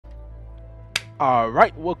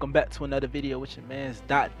Alright, welcome back to another video with your man's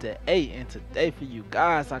Dr. A, and today for you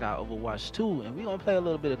guys I got Overwatch 2 and we gonna play a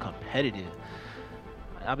little bit of competitive.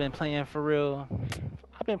 I've been playing for real.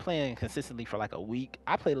 I've been playing consistently for like a week.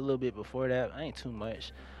 I played a little bit before that, ain't too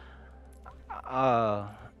much. Uh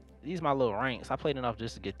these my little ranks. I played enough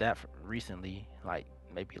just to get that recently, like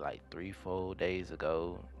maybe like 3-4 days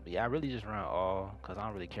ago. But yeah, I really just run all because I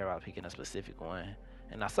don't really care about picking a specific one.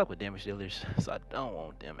 And I suck with damage dealers, so I don't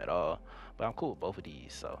want them at all. But I'm cool with both of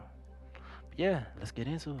these, so yeah, let's get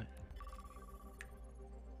into it.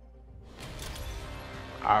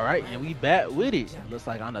 Alright, and we back with it. Looks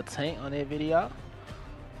like I'm a tank on that video.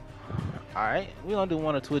 Alright, we're gonna do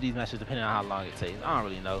one or two of these matches depending on how long it takes. I don't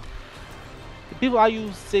really know. The people I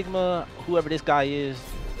use, Sigma, whoever this guy is,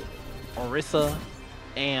 Orisa,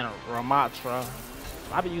 and Ramatra.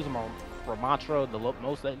 I've been using Ramatra the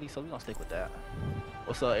most lately, so we're gonna stick with that.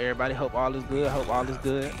 What's up, everybody? Hope all is good. Hope all is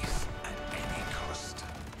good.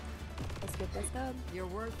 Let's get this done. Your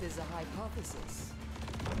work is a hypothesis.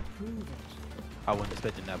 Prove it. I wasn't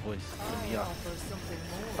expecting that voice. Put me off.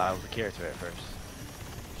 Thought it was a character at first.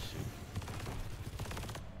 Shoot.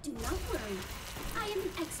 Do not worry. I am an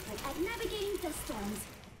expert at navigating the storms.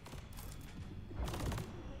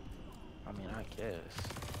 I mean, I guess.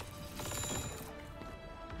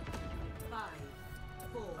 5,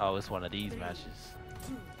 4, Oh, it's one of these matches.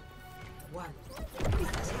 2, 1.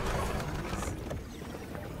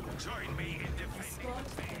 Join me in defending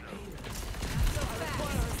the payload.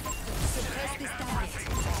 Suppress this target.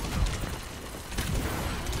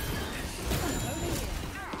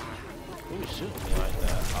 Who is shooting me like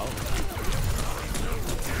that? Oh.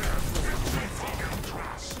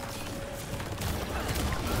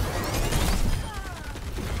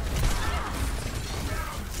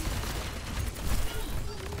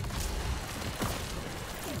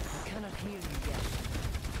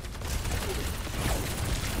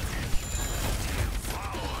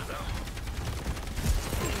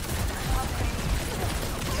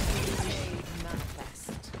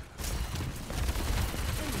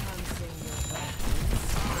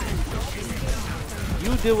 You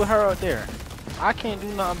deal with her up there. I can't do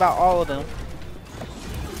nothing about all of them.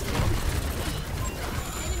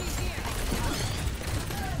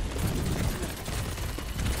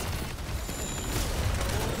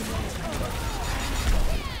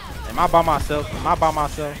 Am I by myself? Am I by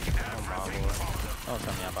myself? Oh my lord. Don't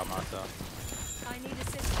tell me I'm by myself. I need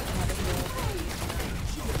assistance.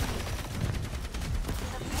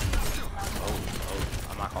 Oh,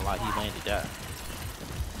 I'm not gonna lie, he landed that.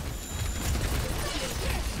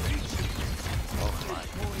 Oh my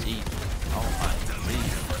Jesus. Oh my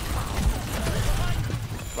Jesus.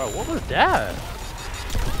 Bro, what was that?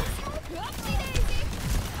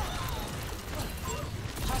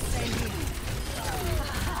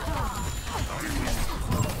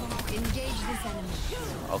 Engage this enemy.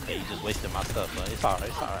 Okay, you just wasted my stuff, but it's alright,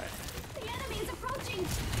 it's alright. The enemy is approaching.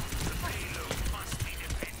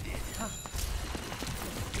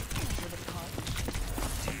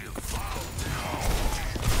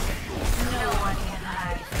 No one can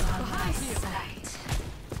hide from my sight.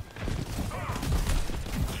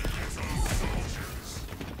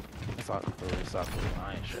 It's all cool, it's all cool.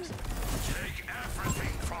 I ain't stressing. Take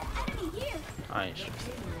everything from them. Enemy here. I ain't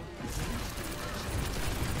stressing.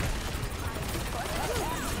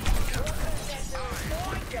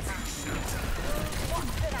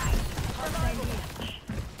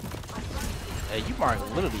 Hey, you mark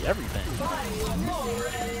literally everything.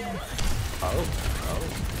 Oh.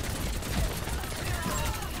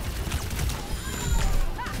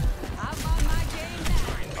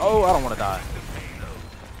 Oh, I don't want to die.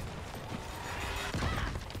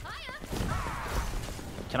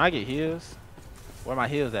 Can I get heals? Where my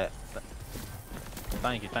heals at?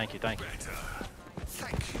 Thank you, thank you, thank you.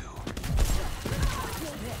 Thank you.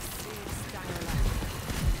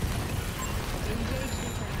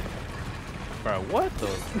 Bro, what the?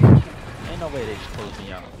 Ain't no way they just closed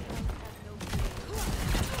me out.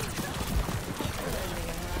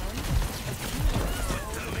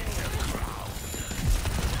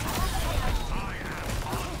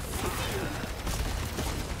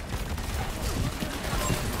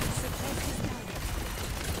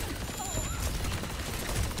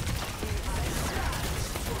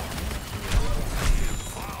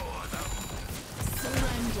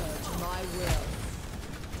 Surrender to my will.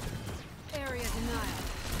 Area denial.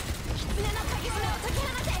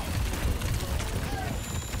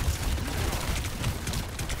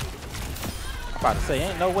 I'm about to say,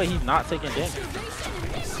 ain't no way he's not taking damage.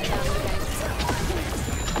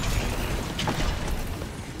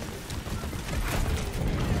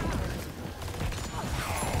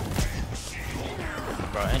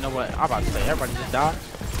 bro. Ain't no way. I'm about to say everybody just died.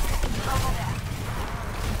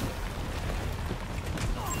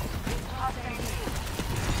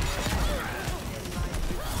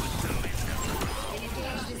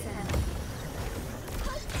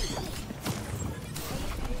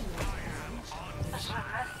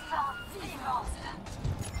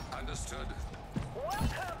 Understood.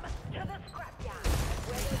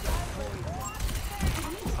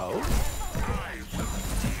 Oh.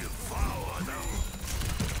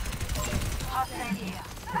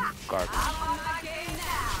 Garbage.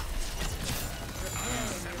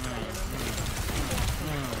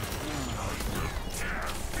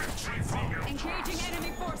 Engaging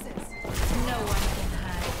enemy forces. No one can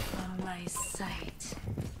hide from my sight.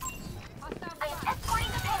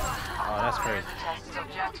 Oh, that's crazy.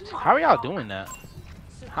 How are y'all doing that?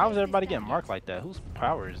 How is everybody getting marked like that? Whose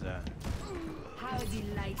power is that? How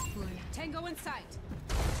delightful. Tango in sight.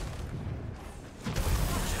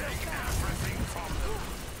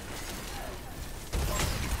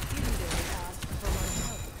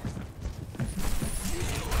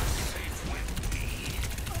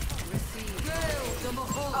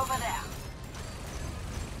 Over there.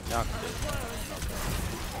 Y'all can do it.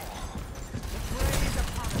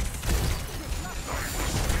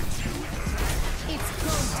 It's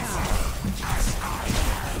go time.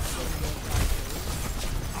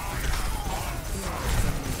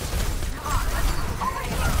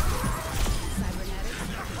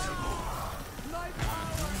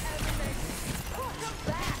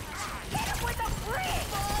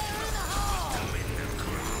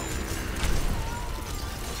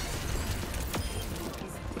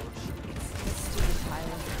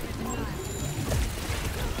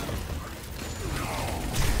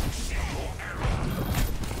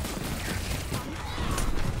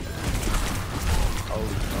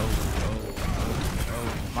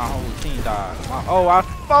 My whole team died. Oh, I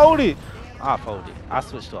folded. I folded. I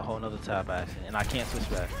switched to a whole nother tab by accident, and I can't switch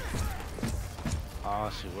back. Oh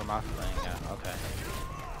shoot, where my thing at? Okay.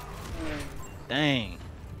 Dang.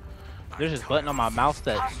 There's this button on my mouse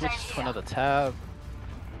that switches to another tab.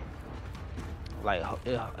 Like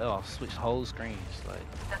it'll switch whole screens. Like.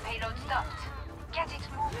 The payload stopped. Get it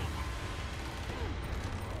moving.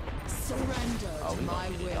 Surrender Oh, to we my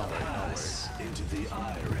gonna get it. will. Don't worry, don't worry. Into the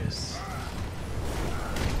iris.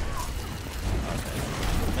 Okay.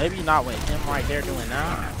 Maybe not with him right there doing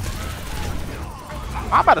that.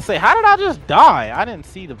 I'm about to say, how did I just die? I didn't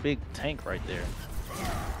see the big tank right there.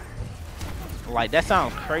 Like, that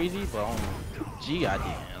sounds crazy, but on G, I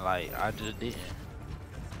didn't. Like, I just didn't.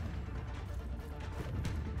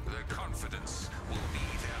 Their confidence will be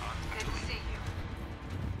their Good to see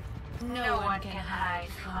you. No one can hide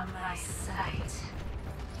from my sight.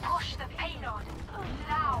 Push the payload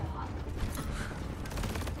now.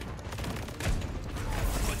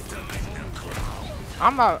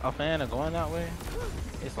 I'm not a fan of going that way.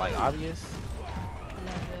 It's like obvious.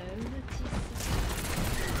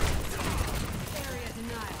 Area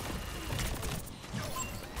denial.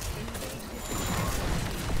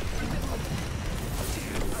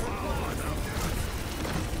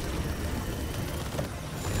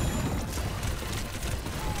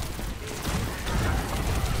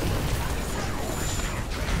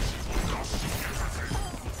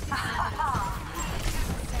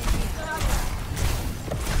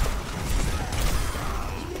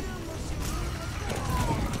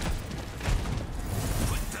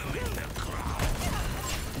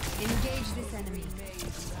 Engage this enemy.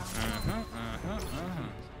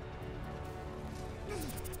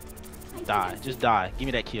 Die. Just die. Give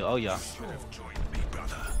me that kill. Oh, yeah. joined me,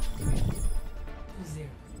 brother.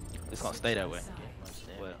 It's gonna stay that way.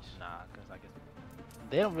 Well, nah, because I guess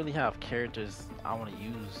they don't really have characters I want to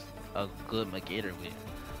use a good negator with.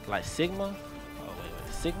 Like Sigma. Oh,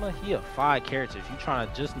 wait. Sigma, he a 5 character. If you trying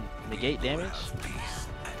to just negate damage,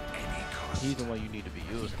 he's the one you need to be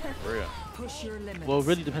using for real. Push your limits. Well, it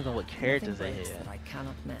really depends on what characters they Nothing breaks have. that I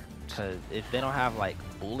cannot mend. Because if they don't have like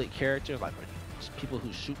bullet characters, like people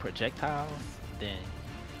who shoot projectiles, then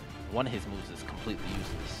one of his moves is completely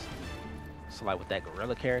useless. So like with that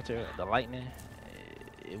gorilla character, the lightning,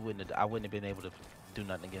 I wouldn't have been able to do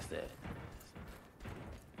nothing against that.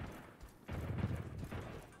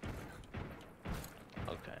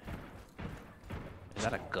 Okay. Is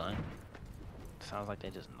that a gun? Sounds like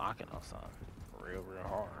they're just knocking on something real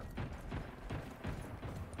hard.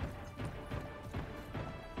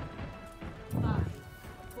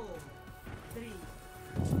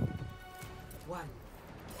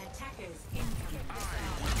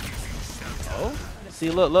 Oh, see,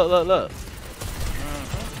 look.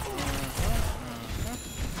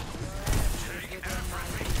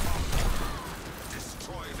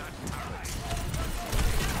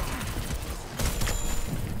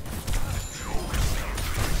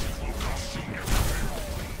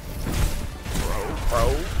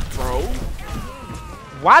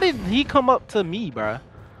 Why did he come up to me, bruh?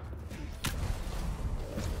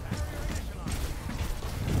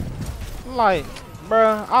 Like,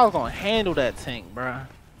 bruh, I was gonna handle that tank, bruh.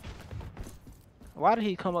 Why did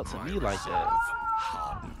he come up to me like that?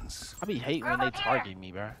 I be hating when they target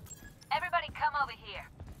me, bruh. Everybody come over here.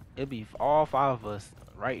 It'd be all 5 of us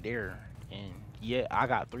right there, and yeah, I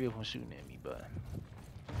got 3 of them shooting at me, but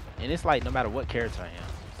and it's like no matter what character I am,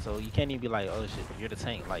 so you can't even be like, oh shit, you're the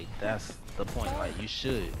tank. Like that's the point. Like you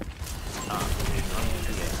should. I don't even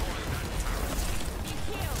do that.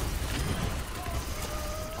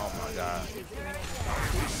 Oh my god.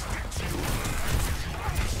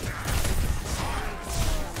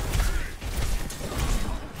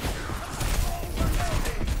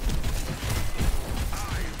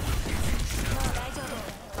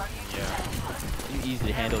 Yeah, you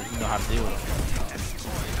easily handle. You know how to deal with it.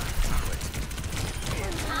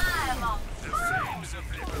 The flames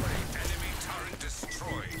obliterate. Enemy turret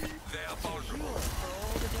destroyed. They are vulnerable.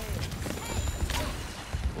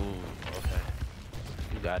 Ooh, okay.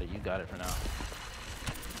 You got it. You got it for now.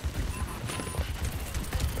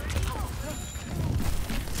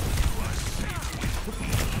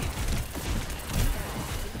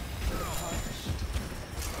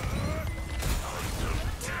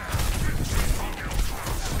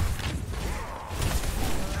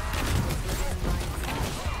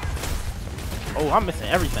 Oh, I'm missing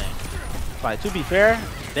everything. Like, to be fair,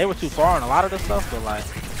 they were too far on a lot of this stuff, but like,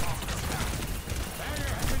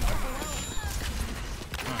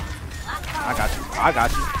 I got you. I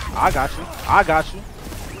got you. I got you. I got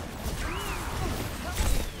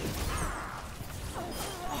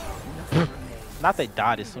you. Not they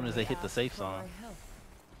died as soon as they hit the safe zone.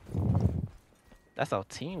 That's our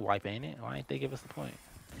team wipe, ain't it? Why ain't they give us the point?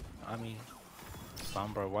 I mean,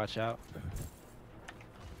 Sombra, watch out.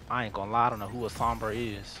 I ain't gonna lie, I don't know who a Sombra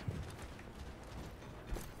is.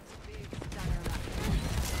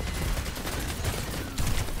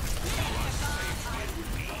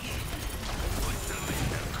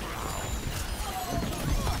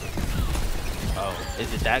 Oh,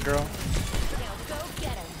 is it that girl?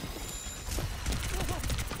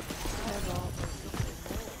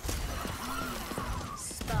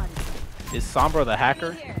 Is Sombra the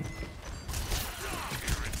hacker?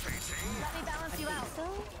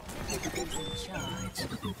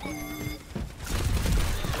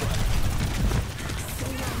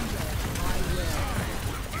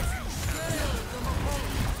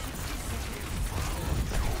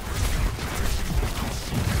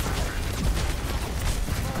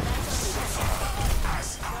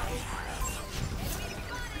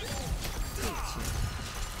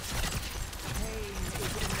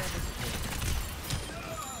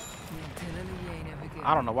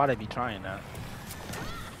 I don't know why they be trying that.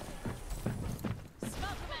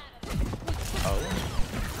 Oh.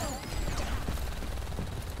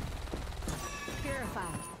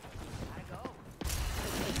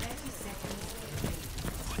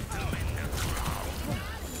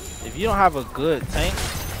 If you don't have a good tank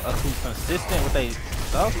who's consistent with their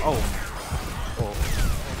stuff, oh,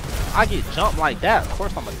 I get jumped like that. Of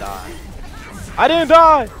course I'm gonna die. I didn't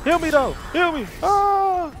die. Heal me though. Heal me.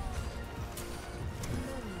 Ah.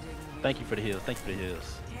 Thank you for the heals. Thank you for the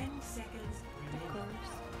heals. 10 seconds.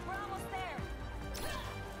 We're almost there.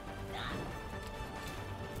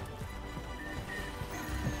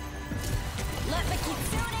 Let me keep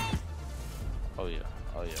shooting. Oh yeah.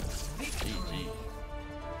 Oh yeah. GG.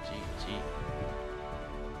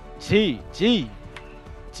 GG.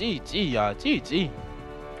 GG, y'all. GG.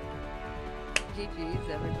 GG's,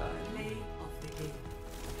 everybody. Play of the game.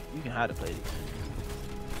 You can how to play these.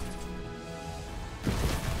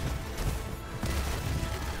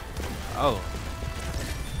 Oh,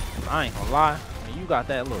 I ain't gonna lie. When you got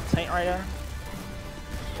that little tank right there,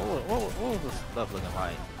 what was this stuff looking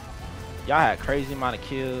like? Y'all had crazy amount of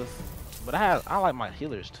kills, but I like my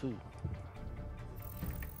healers too.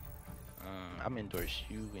 I'm endorse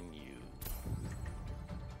you and you.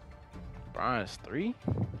 Brian's 3?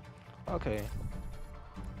 Okay.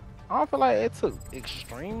 I don't feel like it took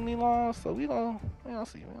extremely long, so we gonna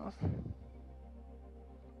see.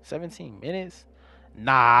 17 minutes?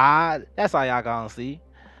 Nah, that's all y'all gonna see.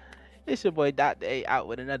 It's your boy Dr. A out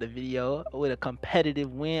with another video with a competitive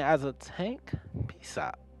win as a tank. Peace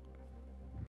out.